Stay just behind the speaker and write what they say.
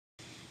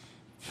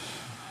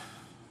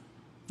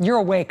You're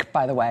awake,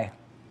 by the way.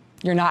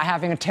 You're not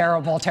having a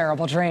terrible,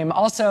 terrible dream.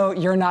 Also,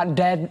 you're not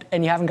dead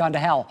and you haven't gone to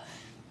hell.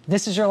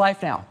 This is your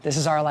life now. This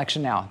is our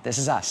election now. This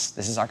is us.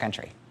 This is our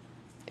country.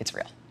 It's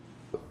real.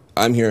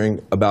 I'm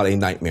hearing about a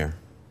nightmare.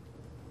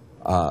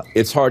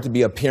 It's hard to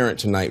be a parent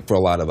tonight for a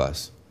lot of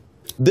us.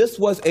 This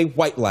was a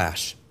white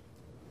lash.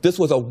 This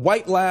was a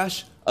white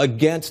lash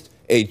against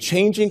a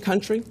changing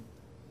country.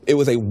 It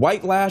was a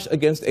white lash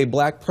against a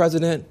black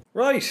president.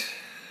 Right.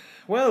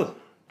 Well.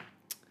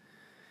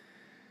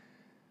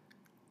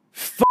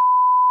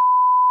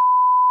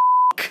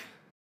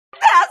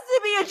 Has to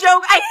be a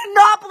joke. I do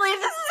not believe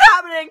this is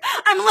happening.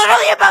 I'm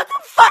literally about to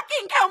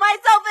fucking kill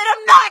myself, and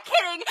I'm not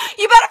kidding.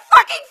 You better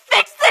fucking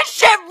fix this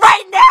shit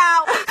right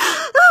now.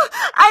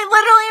 I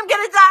literally am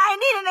gonna die. I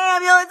need an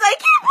ambulance. I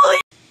can't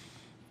believe.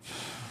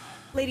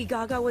 Lady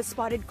Gaga was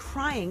spotted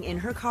crying in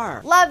her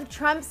car. Love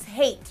Trump's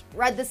hate,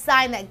 read the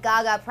sign that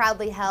Gaga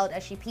proudly held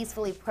as she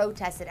peacefully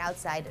protested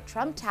outside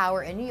Trump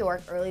Tower in New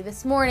York early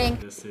this morning.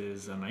 This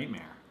is a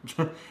nightmare.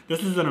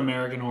 This is an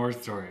American Horror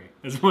Story,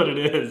 is what it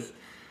is.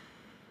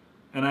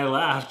 And I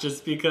laugh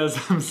just because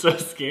I'm so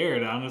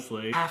scared,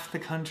 honestly. Half the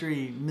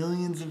country,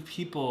 millions of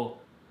people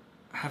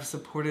have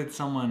supported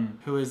someone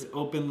who is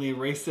openly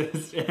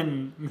racist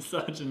and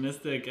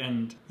misogynistic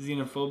and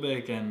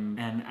xenophobic,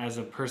 and as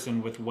a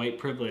person with white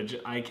privilege,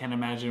 I can't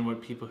imagine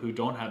what people who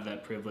don't have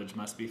that privilege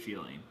must be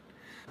feeling.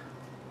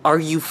 Are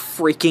you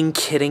freaking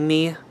kidding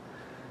me?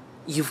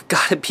 You've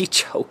got to be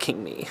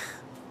joking me.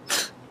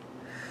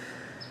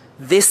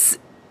 This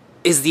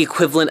is the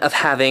equivalent of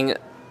having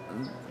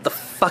the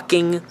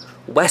fucking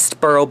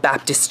Westboro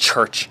Baptist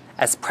Church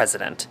as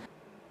president.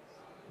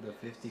 The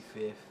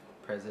 55th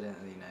president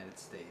of the United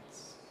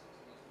States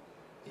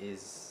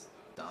is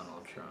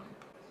Donald Trump.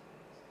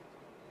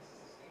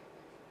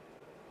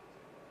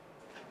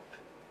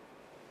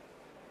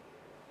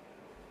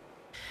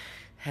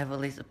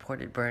 Heavily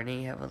supported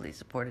Bernie, heavily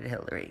supported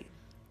Hillary,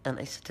 and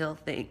I still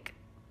think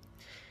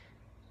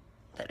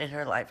that in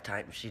her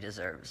lifetime she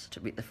deserves to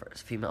be the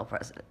first female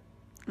president.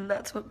 And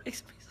that's what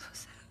makes me so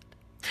sad.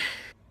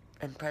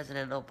 And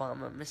President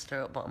Obama,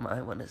 Mr. Obama,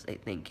 I want to say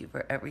thank you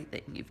for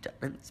everything you've done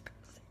in these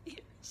past 8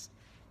 years.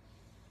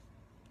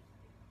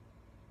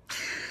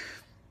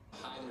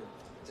 How their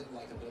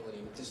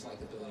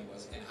dislikability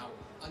was, and how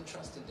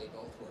untrusted they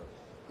both were.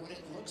 What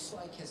it looks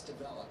like has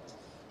developed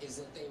is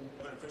that they...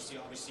 Governor Christie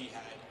obviously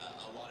had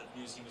a lot of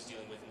news he was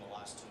dealing with in the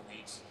last 2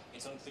 weeks.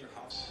 It's unclear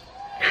how...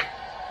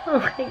 Oh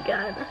my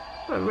god,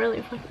 I'm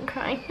really fucking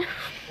crying.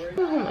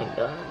 Oh my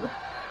god.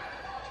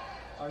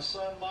 Our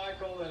son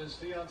Michael and his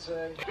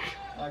fiancée,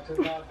 I could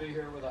not be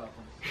here without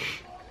them.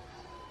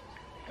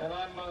 And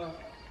I'm an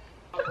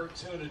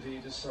opportunity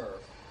to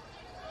serve.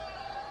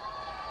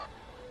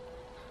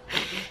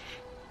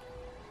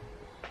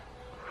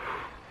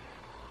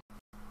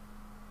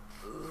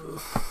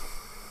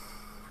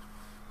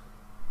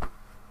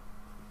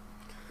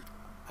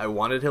 I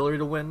wanted Hillary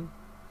to win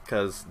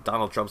because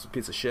Donald Trump's a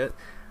piece of shit.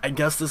 I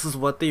guess this is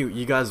what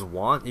you guys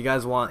want. You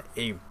guys want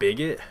a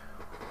bigot,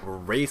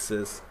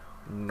 racist,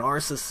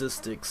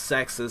 narcissistic,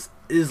 sexist,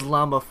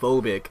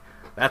 Islamophobic.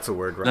 That's a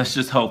word, right? Let's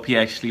just hope he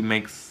actually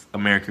makes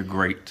America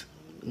great.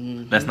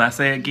 Let's not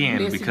say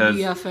again, because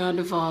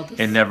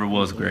it never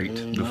was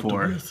great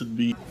before.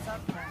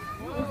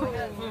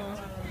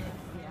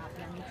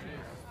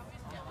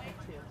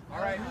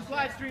 Alright, who's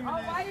live streaming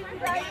this?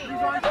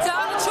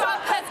 Donald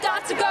Trump has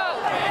got to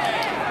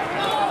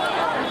go!